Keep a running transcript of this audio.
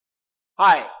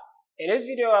Hi, in this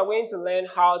video we are going to learn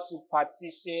how to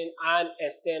partition an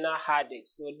external hard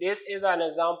disk. So this is an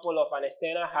example of an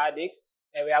external hard disk,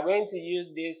 and we are going to use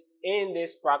this in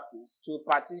this practice to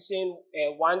partition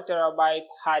a 1 terabyte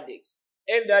hard disk.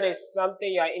 If that is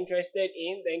something you are interested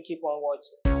in, then keep on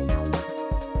watching.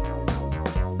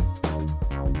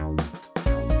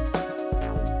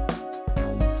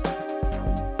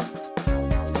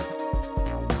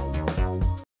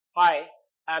 Hi,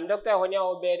 I'm Dr. Honya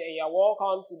Obed, and you're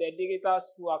welcome to the Digital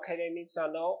School Academy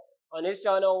channel. On this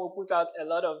channel, we put out a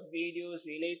lot of videos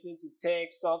relating to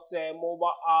tech, software,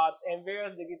 mobile apps, and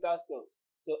various digital skills.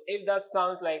 So if that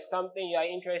sounds like something you are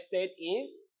interested in,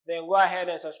 then go ahead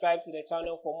and subscribe to the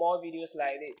channel for more videos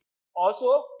like this.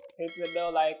 Also, hit the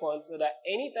bell icon so that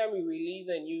anytime we release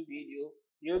a new video,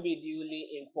 you'll be duly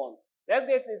informed. Let's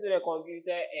get into the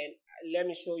computer and let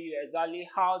me show you exactly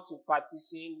how to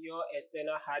partition your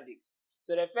external hard disk.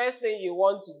 So the first thing you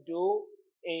want to do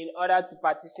in order to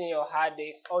partition your hard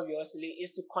disk, obviously,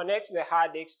 is to connect the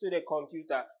hard disk to the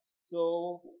computer.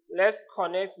 So let's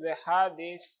connect the hard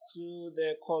disk to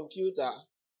the computer.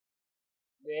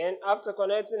 Then after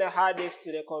connecting the hard disk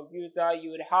to the computer, you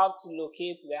would have to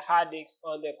locate the hard disk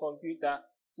on the computer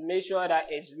to make sure that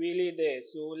it's really there.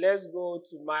 So let's go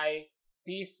to my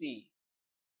PC.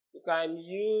 You can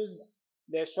use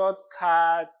the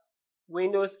shortcut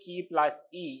Windows key plus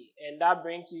E, and that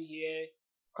brings you here.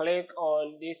 Click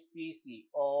on this PC,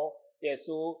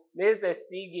 so this is a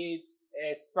Seagate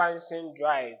expansion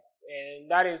drive, and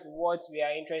that is what we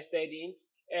are interested in.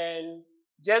 And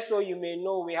just so you may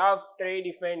know, we have 3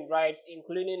 different drives,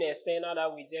 including the external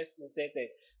that we just inserted.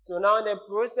 So now the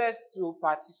process to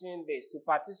partition this, to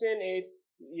partition it,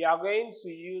 you are going to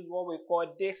use what we call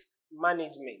disk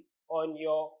management on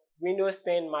your Windows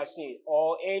 10 machine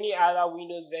or any other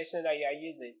Windows version that you are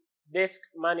using. Disk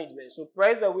management. So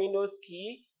press the Windows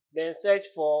key, then search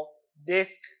for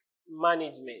disk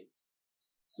management.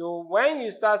 So when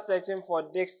you start searching for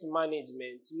disk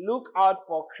management, look out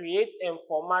for create and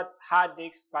format hard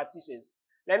disk partitions.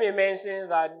 Let me mention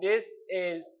that this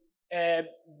is a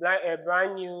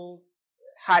brand new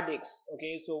hard disk.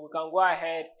 Okay, so we can go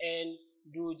ahead and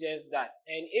do just that.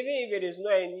 And even if it is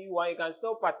not a new one, you can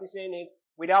still partition it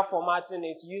without formatting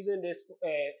it using this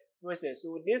process.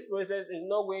 So this process is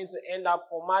not going to end up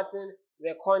formatting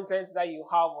the contents that you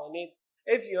have on it.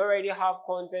 If you already have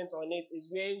content on it, it's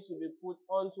going to be put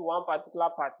onto one particular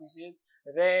partition.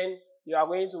 Then you are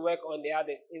going to work on the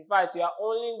others. In fact, you are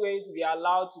only going to be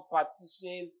allowed to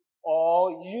partition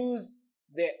or use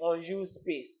the unused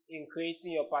space in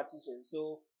creating your partition.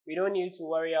 So we don't need to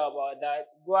worry about that.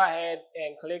 Go ahead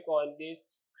and click on this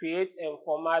create and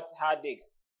format hard disk.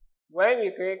 When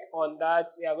we click on that,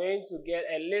 we are going to get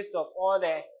a list of all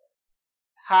the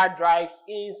hard drives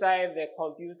inside the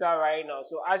computer right now.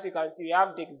 So as you can see, we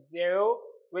have disk 0,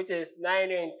 which is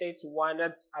 931.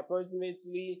 That's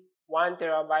approximately 1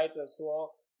 terabyte as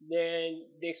well. Then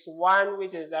disk 1,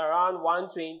 which is around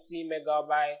 120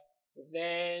 megabyte.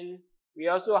 Then we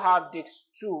also have disk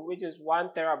 2, which is 1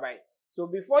 terabyte. So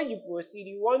before you proceed,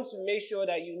 you want to make sure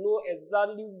that you know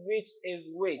exactly which is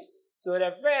which. So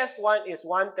the first one is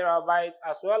 1 terabyte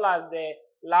as well as the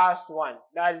last one.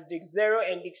 That is disk 0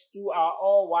 and disk 2 are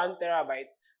all 1 terabyte.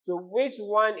 So which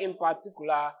one in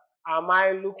particular am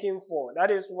I looking for? That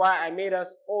is why I made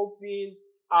us open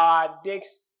our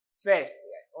disk first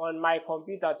on my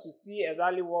computer to see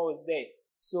exactly what was there.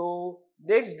 So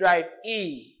disk drive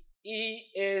E. E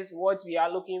is what we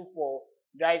are looking for.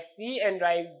 Drive C and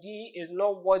drive D is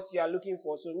not what you are looking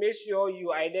for. So make sure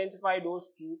you identify those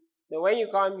two. Then when you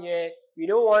come here, we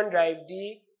don't want drive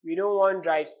D, we don't want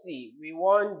drive C, we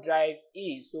want drive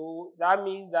E. So that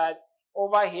means that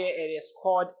over here it is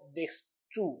called disk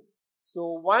 2.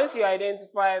 So once you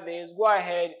identify this, go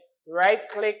ahead, right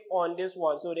click on this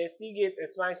one. So the Seagate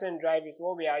expansion drive is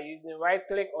what we are using. Right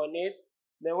click on it.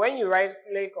 Then when you right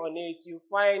click on it, you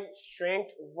find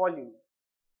shrink volume.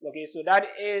 Okay, so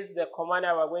that is the command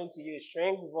that we're going to use,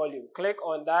 shrink volume. Click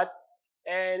on that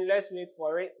and let's wait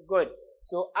for it. Good.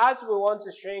 So as we want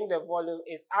to shrink the volume,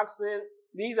 it's asking,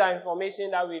 these are information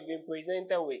that we've been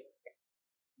presented with.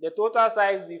 The total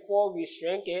size before we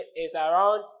shrink it is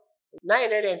around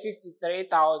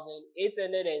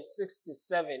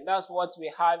 953,867. That's what we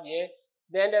have here.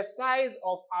 Then the size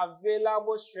of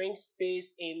available shrink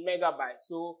space in megabytes.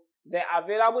 So the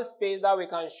available space that we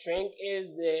can shrink is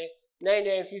the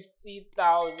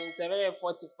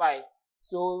 950,745.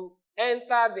 So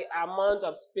enter the amount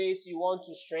of space you want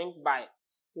to shrink by.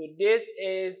 So this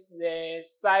is the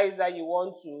size that you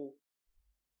want to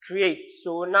create.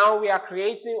 So now we are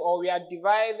creating, or we are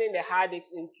dividing the hard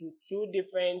disk into 2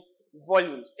 different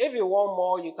volumes. If you want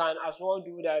more, you can as well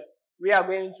do that. We are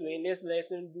going to, in this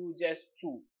lesson, do just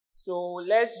 2. So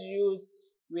let's use,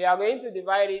 we are going to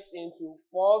divide it into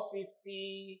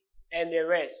 450 and the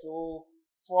rest. So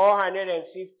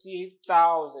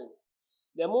 450,000.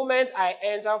 The moment I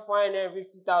enter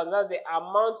 450,000, that's the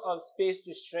amount of space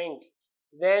to shrink.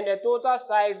 Then the total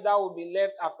size that will be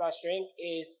left after shrink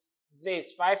is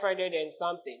this, 500 and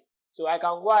something. So I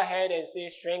can go ahead and say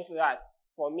shrink that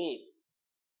for me.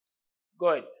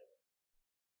 Good.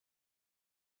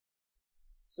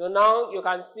 So now you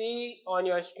can see on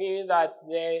your screen that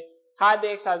the hard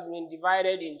disk has been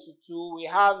divided into 2. We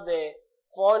have the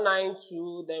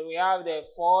 492, then we have the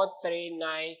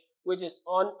 439, which is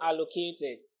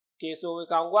unallocated. Okay, so we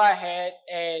can go ahead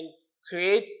and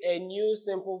create a new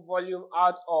simple volume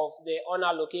out of the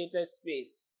unallocated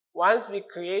space. Once we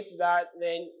create that,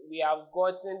 then we have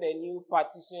gotten the new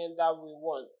partition that we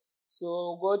want.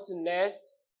 So go to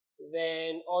next,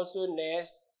 then also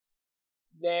next,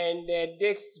 then the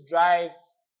disk drive,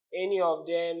 any of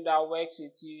them that works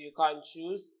with you, you can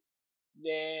choose,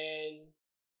 then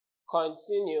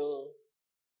continue.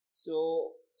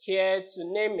 So here to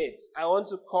name it, I want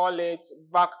to call it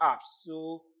backups.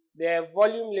 So the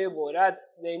volume label,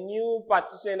 that's the new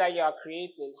partition that you are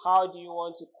creating. How do you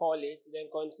want to call it? Then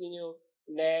continue,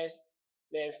 next,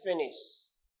 then finish.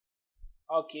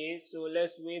 Okay, so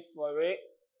let's wait for it.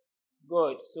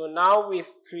 Good. So now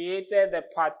we've created the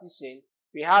partition.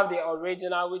 We have the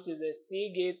original, which is the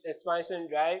Seagate expansion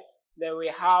drive. Then we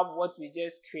have what we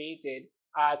just created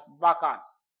as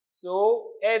backups.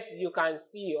 So if you can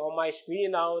see on my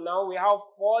screen now we have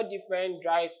 4 different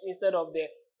drives instead of the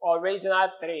original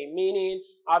 3, meaning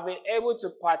I've been able to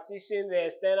partition the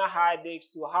external hard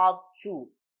disk to have 2.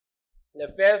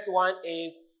 The first one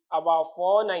is about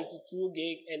 492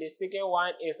 gig and the second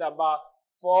one is about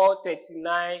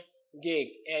 439 gig,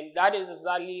 and that is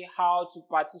exactly how to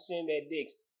partition the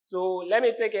disk. So let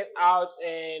me take it out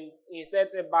and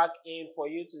insert it back in for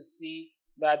you to see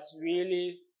that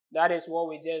really that is what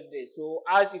we just did. So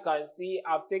as you can see,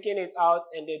 I've taken it out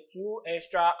and the 2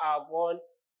 extra are gone.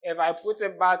 If I put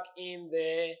it back in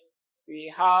there, we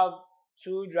have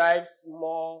 2 drives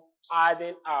more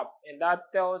adding up, and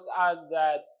that tells us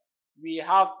that we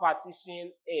have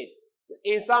partitioned it.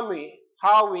 In summary,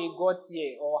 how we got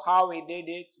here or how we did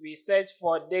it, we searched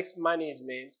for disk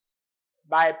management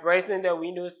by pressing the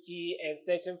Windows key and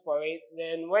searching for it.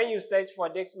 Then when you search for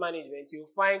disk management, you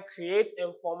find create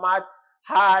and format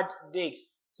hard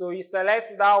disks. So you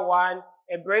select that one,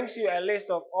 it brings you a list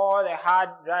of all the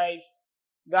hard drives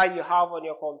that you have on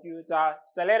your computer.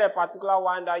 Select a particular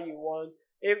one that you want.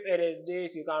 If it is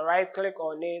this, you can right click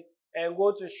on it and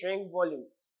go to shrink volume.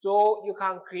 So you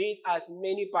can create as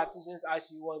many partitions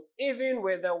as you want. Even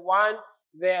with the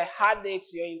hard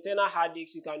disk, your internal hard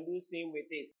disk, you can do same with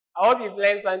it. I hope you've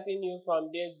learned something new from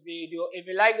this video. If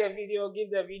you like the video, give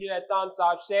the video a thumbs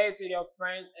up, share it with your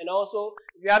friends, and also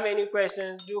if you have any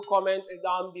questions, do comment it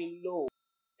down below.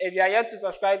 If you are yet to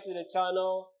subscribe to the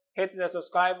channel, hit the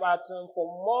subscribe button for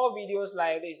more videos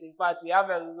like this. In fact, we have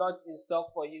a lot in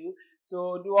stock for you.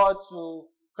 So do all to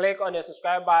click on the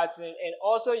subscribe button, and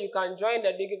also you can join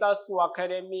the Digital School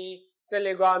Academy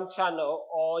Telegram channel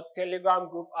or Telegram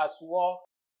group as well.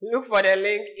 Look for the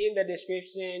link in the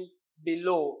description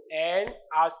below, and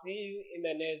I'll see you in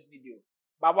the next video.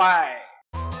 Bye bye.